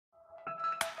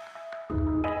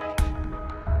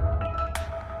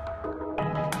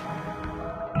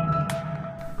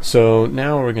So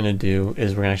now what we're going to do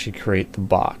is we're going to actually create the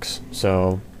box.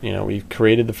 So, we've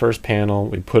created the first panel,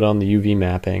 we put on the UV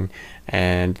mapping,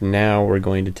 and now we're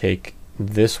going to take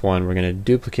this one, we're going to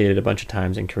duplicate it a bunch of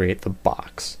times and create the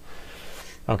box.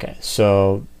 Okay,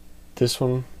 so this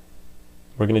one,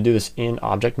 we're going to do this in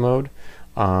object mode,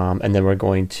 and then we're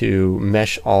going to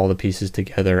mesh all the pieces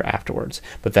together afterwards.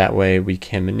 But that way we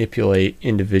can manipulate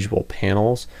individual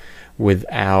panels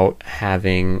without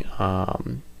having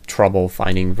trouble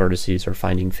finding vertices or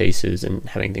finding faces and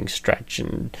having things stretch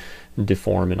and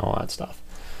deform and all that stuff.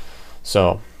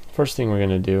 So first thing we're going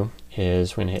to do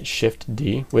is we're going to hit Shift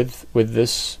D with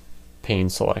this pane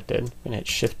selected. We're going to hit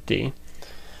Shift D,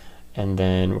 and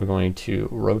then we're going to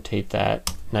rotate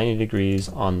that 90 degrees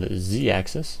on the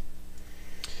Z-axis.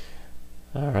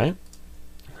 All right,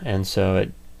 and so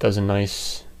it does a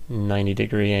nice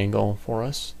 90-degree angle for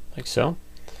us, like so.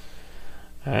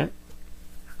 All right.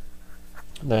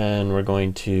 Then we're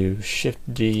going to Shift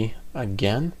D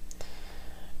again,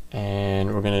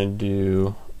 and we're going to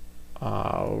do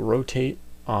rotate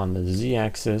on the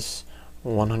Z-axis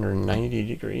 190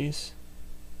 degrees.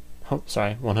 Oh,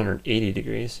 sorry, 180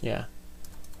 degrees. Yeah,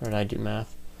 where did I do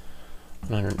math?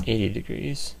 180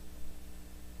 degrees.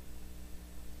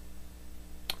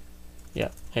 Yeah,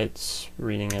 it's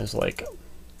reading as like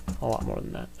a lot more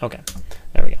than that. Okay,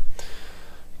 there we go.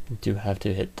 You do have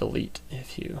to hit delete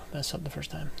if you mess up the first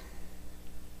time.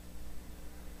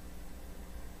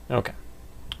 Okay,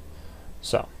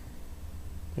 so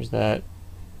there's that.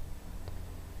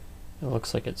 It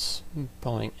looks like it's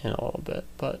bowing in a little bit,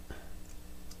 but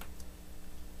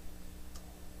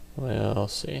we'll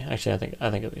see. Actually, I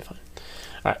think it'll be fine.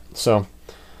 All right, so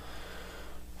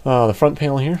the front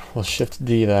panel here, we'll Shift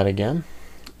D that again,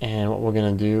 and what we're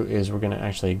going to do is we're going to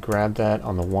actually grab that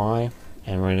on the Y,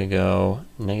 and we're going to go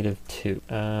 -2.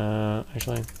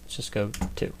 Actually, let's just go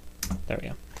 2. There we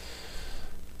go.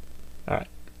 All right,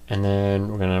 and then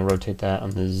we're going to rotate that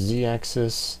on the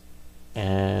Z-axis,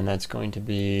 and that's going to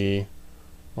be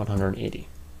 180.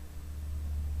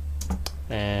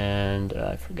 And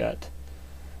I forgot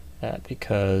that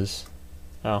because,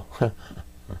 oh,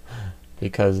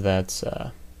 because that's,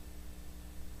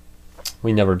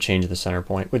 we never change the center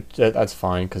point, which that's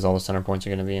fine because all the center points are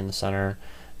going to be in the center,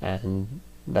 and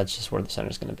that's just where the center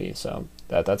is going to be, so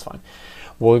that's fine.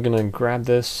 We're going to grab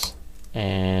this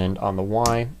and on the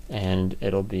Y, and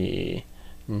it'll be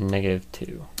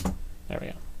 -2. There we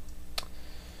go.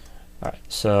 All right,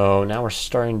 so now we're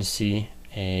starting to see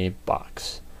a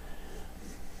box.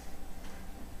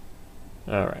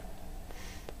 All right,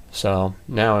 so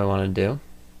now what I want to do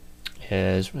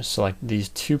is select these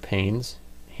 2 panes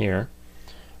here.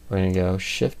 We're going to go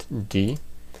Shift D,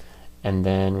 and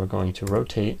then we're going to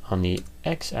rotate on the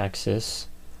X-axis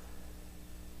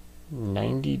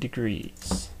 90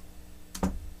 degrees.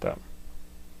 Boom.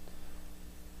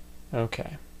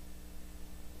 Okay,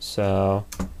 so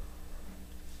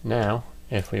now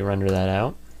if we render that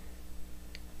out,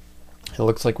 it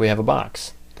looks like we have a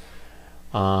box.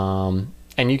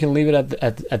 And you can leave it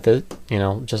at the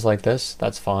just like this.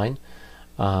 That's fine.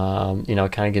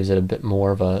 It kind of gives it a bit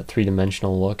more of a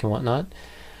 3-dimensional look and whatnot.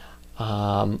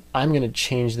 I'm going to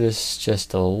change this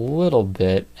just a little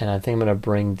bit, and I think I'm going to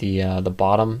bring the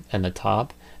bottom and the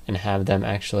top and have them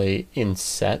actually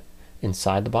inset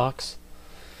inside the box.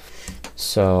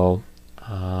 So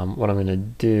what I'm going to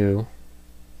do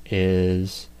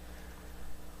is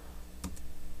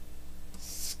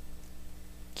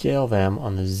scale them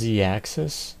on the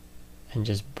Z-axis and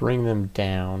just bring them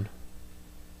down.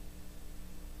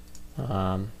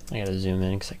 I gotta zoom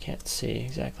in because I can't see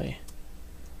exactly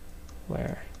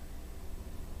where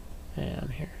I am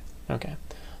here. Okay,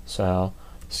 so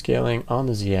scaling on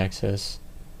the Z-axis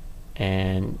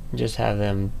and just have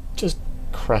them just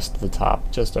crest the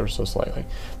top just ever so slightly,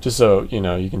 just so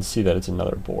you can see that it's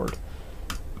another board,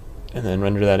 and then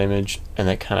render that image, and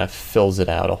that kind of fills it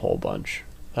out a whole bunch,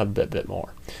 a bit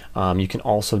more. You can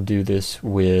also do this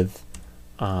with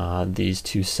these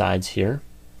 2 sides here,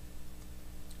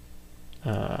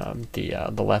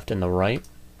 the left and the right.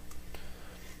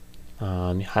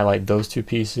 You highlight those 2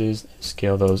 pieces,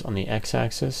 scale those on the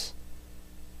X-axis.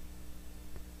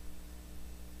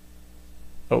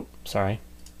 Oh, sorry,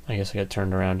 I guess I got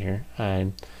turned around here.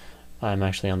 I'm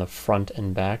actually on the front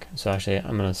and back, so actually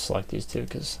I'm going to select these 2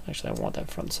 because actually I want that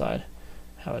front side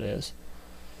how it is.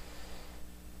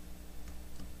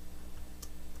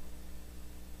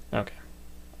 Okay,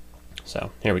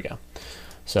 so here we go.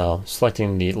 So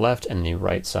selecting the left and the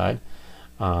right side,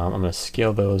 I'm going to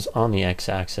scale those on the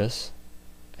X-axis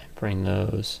and bring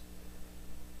those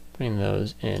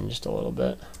in just a little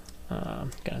bit.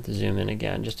 Gonna have to zoom in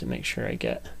again just to make sure I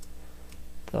get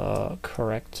the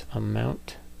correct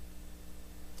amount.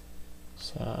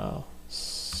 So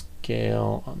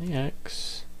scale on the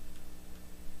X,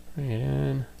 bring it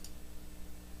in.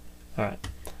 All right,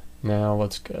 now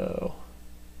let's go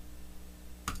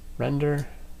render,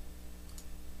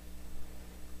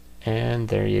 and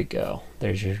there you go.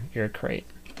 There's your crate.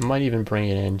 I might even bring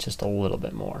it in just a little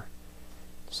bit more.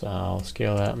 So I'll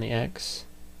scale that on the X,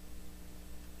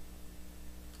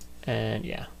 and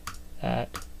yeah,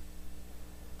 that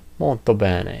molto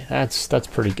bene. That's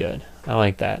pretty good. I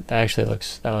like that. That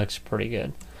looks pretty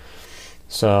good.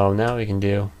 So now what we can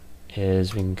do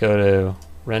is we can go to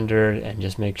render and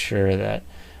just make sure that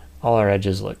all our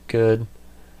edges look good.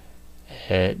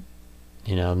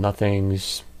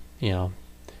 Nothing's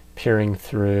peering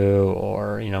through,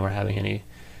 or we're having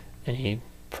any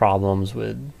problems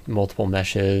with multiple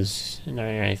meshes or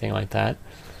anything like that.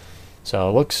 So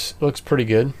it looks pretty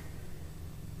good.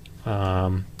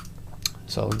 So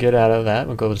we'll get out of that.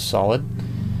 We'll go to solid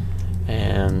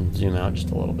and zoom out just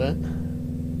a little bit.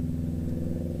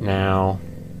 Now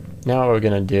what we're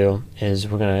going to do is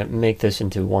we're going to make this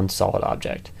into one solid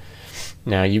object.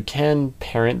 Now you can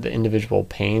parent the individual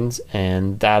panes,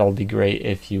 and that'll be great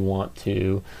if you want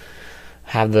to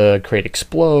have the crate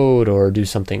explode or do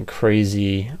something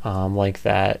crazy like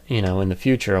that, in the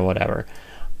future or whatever.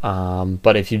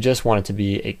 But if you just want it to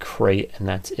be a crate and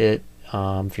that's it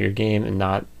for your game, and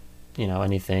not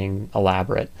anything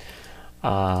elaborate,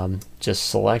 just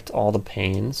select all the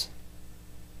panes.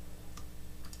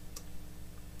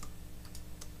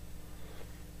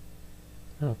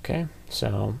 Okay,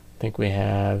 so I think we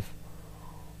have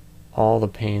all the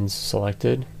panes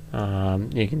selected.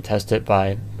 You can test it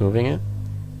by moving it,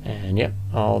 and yep,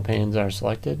 all the panes are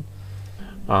selected.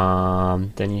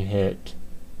 Then you hit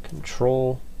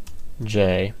Control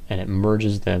J and it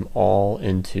merges them all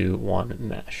into one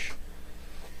mesh.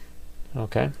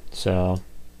 Okay, so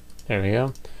there we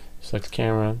go. Select the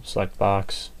camera, select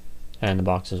box, and the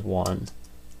box is one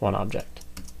object.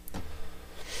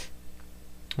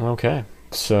 Okay,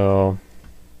 so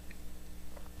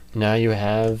now you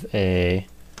have a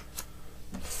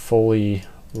fully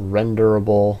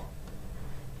renderable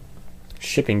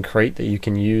shipping crate that you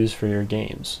can use for your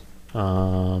games.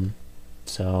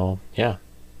 So yeah,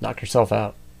 knock yourself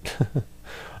out.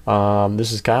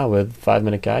 This is Kyle with 5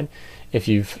 Minute Guide. If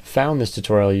you've found this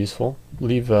tutorial useful,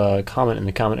 leave a comment in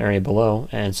the comment area below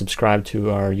and subscribe to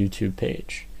our YouTube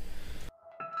page.